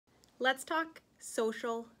Let's talk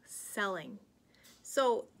social selling.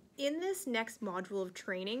 So in this next module of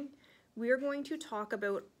training, we are going to talk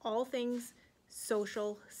about all things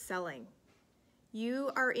social selling. You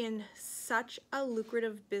are in such a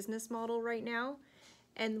lucrative business model right now,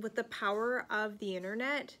 and with the power of the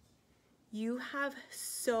internet, you have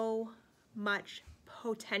so much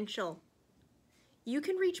potential. You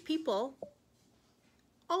can reach people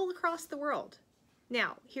all across the world.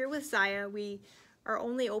 Now, here with Zaya, we are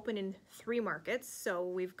only open in 3 markets. So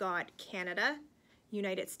we've got Canada,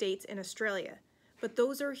 United States, and Australia. But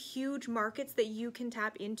those are huge markets that you can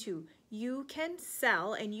tap into. You can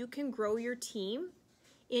sell and you can grow your team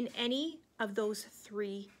in any of those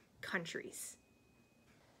 3 countries.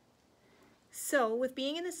 So with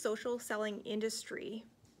being in the social selling industry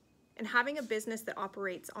and having a business that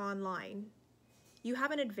operates online, you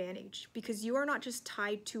have an advantage because you are not just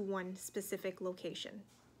tied to one specific location.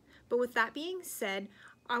 But with that being said,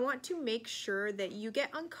 I want to make sure that you get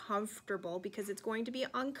uncomfortable, because it's going to be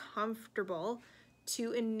uncomfortable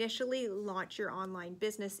to initially launch your online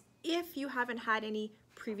business if you haven't had any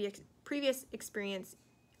previous experience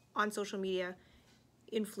on social media,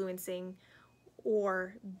 influencing,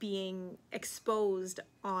 or being exposed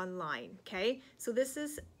online, okay? So this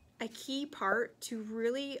is a key part to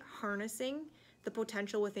really harnessing the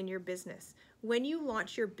potential within your business. When you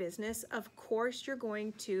launch your business, of course, you're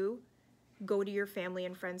going to go to your family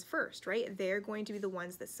and friends first, right? They're going to be the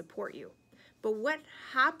ones that support you. But what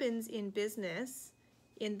happens in business,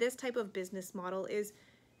 in this type of business model, is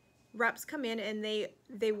reps come in and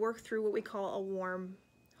they work through what we call a warm,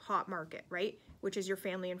 hot market, right? Which is your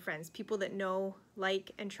family and friends, people that know,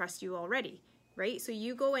 like, and trust you already, right? So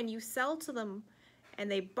you go and you sell to them and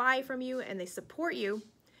they buy from you and they support you.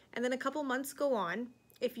 And then a couple months go on.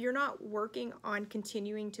 If you're not working on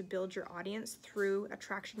continuing to build your audience through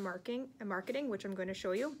attraction marketing, which I'm going to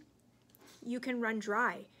show you, you can run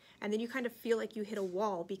dry. And then you kind of feel like you hit a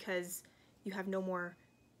wall because you have no more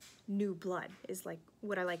new blood, is like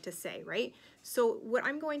what I like to say, right? So what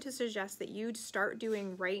I'm going to suggest that you start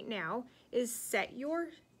doing right now is set your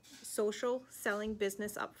social selling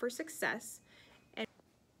business up for success. And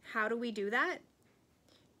how do we do that?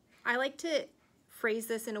 I like to phrase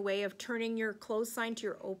this in a way of turning your closed sign to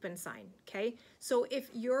your open sign, okay? So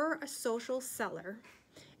if you're a social seller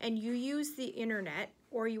and you use the internet,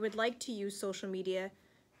 or you would like to use social media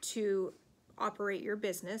to operate your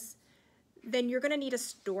business, then you're gonna need a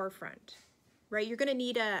storefront, right? You're gonna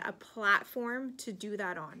need a platform to do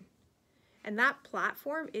that on. And that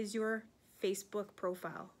platform is your Facebook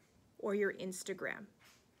profile or your Instagram,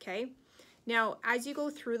 okay? Now, as you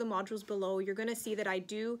go through the modules below, you're gonna see that I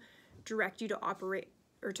do direct you to operate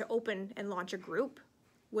or to open and launch a group,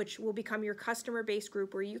 which will become your customer base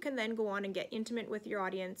group, where you can then go on and get intimate with your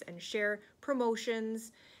audience and share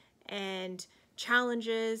promotions and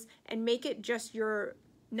challenges and make it just your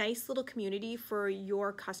nice little community for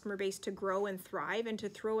your customer base to grow and thrive and to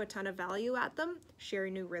throw a ton of value at them, share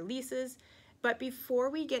new releases. But before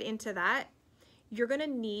we get into that, you're gonna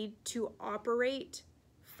need to operate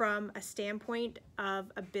from a standpoint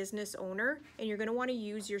of a business owner, and you're gonna wanna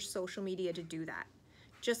use your social media to do that.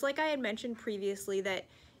 Just like I had mentioned previously, that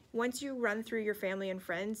once you run through your family and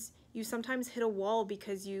friends, you sometimes hit a wall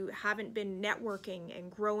because you haven't been networking and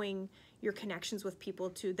growing your connections with people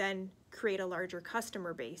to then create a larger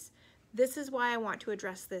customer base. This is why I want to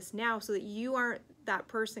address this now, so that you aren't that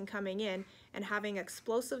person coming in and having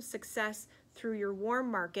explosive success through your warm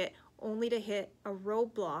market only to hit a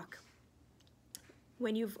roadblock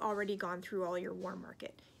when you've already gone through all your warm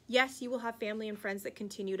market. Yes, you will have family and friends that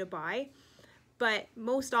continue to buy, but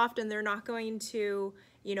most often they're not going to,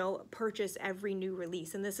 you know, purchase every new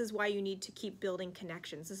release. And this is why you need to keep building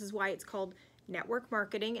connections. This is why it's called network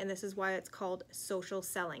marketing, and this is why it's called social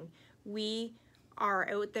selling. We are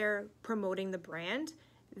out there promoting the brand.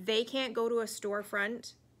 They can't go to a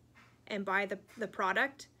storefront and buy the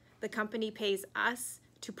product. The company pays us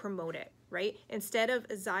to promote it, right? Instead of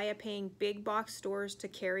Zaya paying big box stores to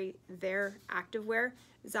carry their activewear,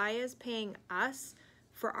 Zaya's paying us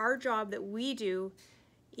for our job that we do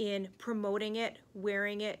in promoting it,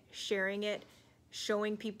 wearing it, sharing it,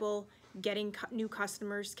 showing people, getting new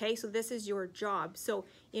customers, okay? So this is your job. So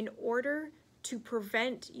in order to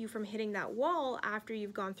prevent you from hitting that wall after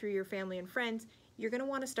you've gone through your family and friends, you're gonna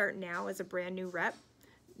wanna start now as a brand new rep,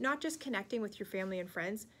 not just connecting with your family and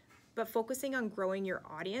friends, but focusing on growing your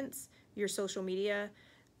audience, your social media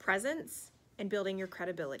presence, and building your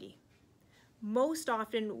credibility. Most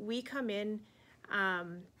often we come in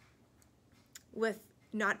with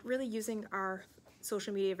not really using our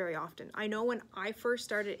social media very often. I know when I first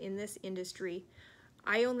started in this industry,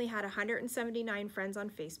 I only had 179 friends on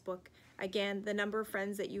Facebook. Again, the number of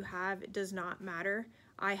friends that you have does not matter.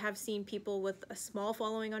 I have seen people with a small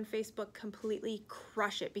following on Facebook completely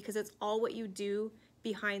crush it because it's all what you do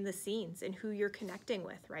behind the scenes and who you're connecting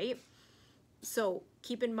with, right? So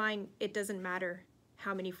keep in mind, it doesn't matter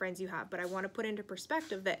how many friends you have, but I want to put into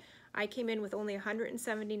perspective that I came in with only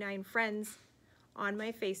 179 friends on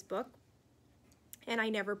my Facebook, and I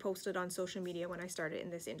never posted on social media when I started in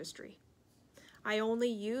this industry. I only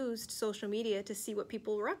used social media to see what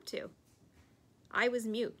people were up to. I was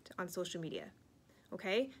mute on social media,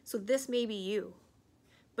 okay? So this may be you,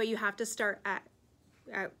 but you have to start at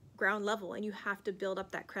ground level, and you have to build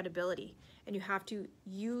up that credibility, and you have to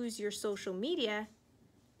use your social media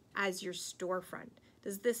as your storefront.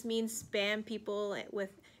 Does this mean spam people with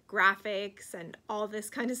graphics and all this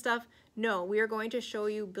kind of stuff? No, we are going to show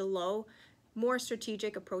you below more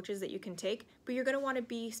strategic approaches that you can take, but you're going to want to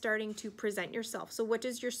be starting to present yourself. So what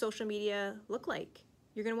does your social media look like?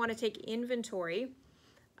 You're going to want to take inventory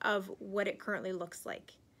of what it currently looks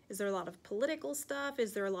like. Is there a lot of political stuff?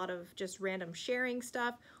 Is there a lot of just random sharing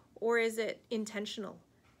stuff? Or is it intentional?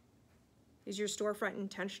 Is your storefront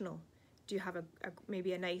intentional? Do you have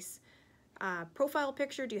maybe a nice profile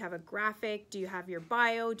picture? Do you have a graphic? Do you have your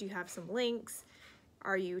bio? Do you have some links?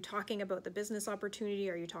 Are you talking about the business opportunity?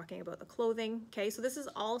 Are you talking about the clothing? Okay, so this is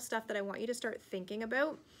all stuff that I want you to start thinking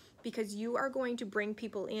about, because you are going to bring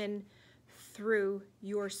people in through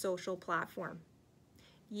your social platform.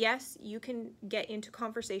 Yes, you can get into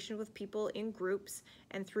conversation with people in groups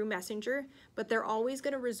and through Messenger, but they're always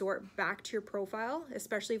going to resort back to your profile,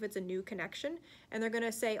 especially if it's a new connection, and they're going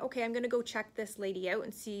to say, okay, I'm going to go check this lady out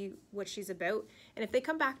and see what she's about. And if they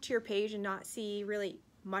come back to your page and not see really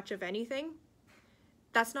much of anything,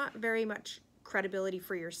 that's not very much credibility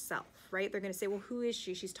for yourself, right? They're going to say, well, who is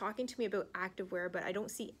she? She's talking to me about activewear, but I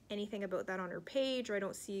don't see anything about that on her page, or I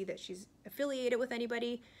don't see that she's affiliated with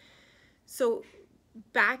anybody. So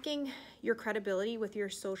backing your credibility with your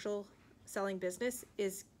social selling business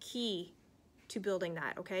is key to building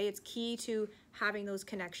that, okay? It's key to having those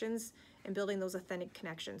connections and building those authentic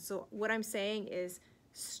connections. So what I'm saying is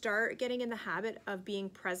start getting in the habit of being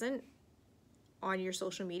present on your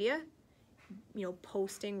social media, you know,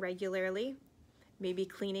 posting regularly, maybe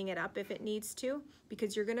cleaning it up if it needs to,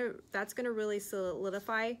 because that's gonna really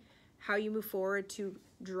solidify how you move forward to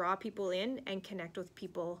draw people in and connect with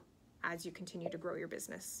people as you continue to grow your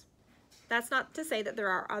business. That's not to say that there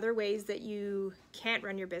are other ways that you can't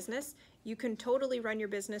run your business. You can totally run your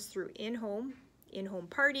business through in-home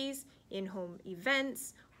parties, in-home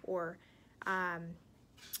events, or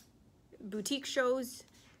boutique shows.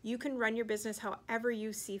 You can run your business however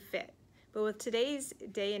you see fit. But with today's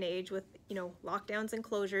day and age, with, you know, lockdowns and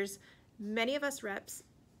closures, many of us reps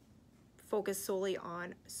focus solely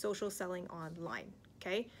on social selling online,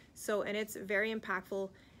 okay? So, and it's very impactful.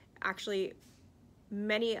 Actually,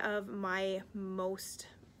 many of my most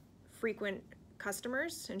frequent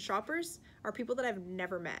customers and shoppers are people that I've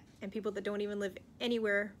never met, and people that don't even live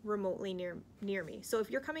anywhere remotely near me. So if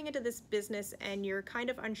you're coming into this business and you're kind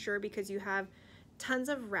of unsure because you have tons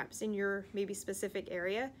of reps in your maybe specific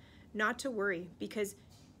area, not to worry, because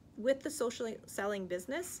with the social selling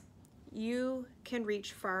business, you can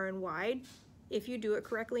reach far and wide if you do it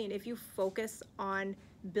correctly, and if you focus on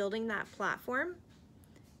building that platform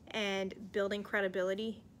and building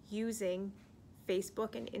credibility using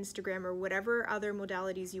Facebook and Instagram or whatever other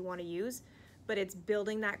modalities you want to use. But it's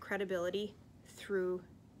building that credibility through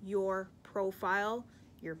your profile,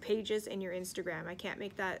 your pages, and your Instagram. I can't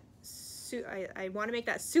make that, I want to make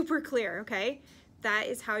that super clear, okay? That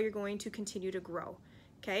is how you're going to continue to grow,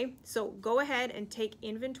 okay? So go ahead and take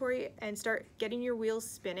inventory and start getting your wheels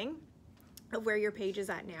spinning of where your page is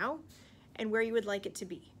at now and where you would like it to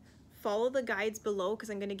be. Follow the guides below, because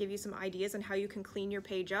I'm going to give you some ideas on how you can clean your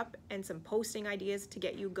page up and some posting ideas to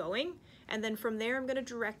get you going. And then from there, I'm going to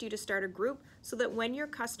direct you to start a group so that when your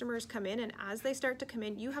customers come in, and as they start to come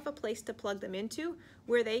in, you have a place to plug them into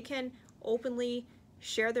where they can openly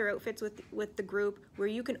share their outfits with the group, where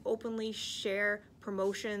you can openly share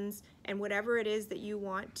promotions and whatever it is that you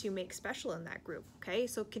want to make special in that group, okay?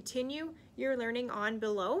 So continue your learning on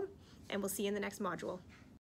below, and we'll see you in the next module.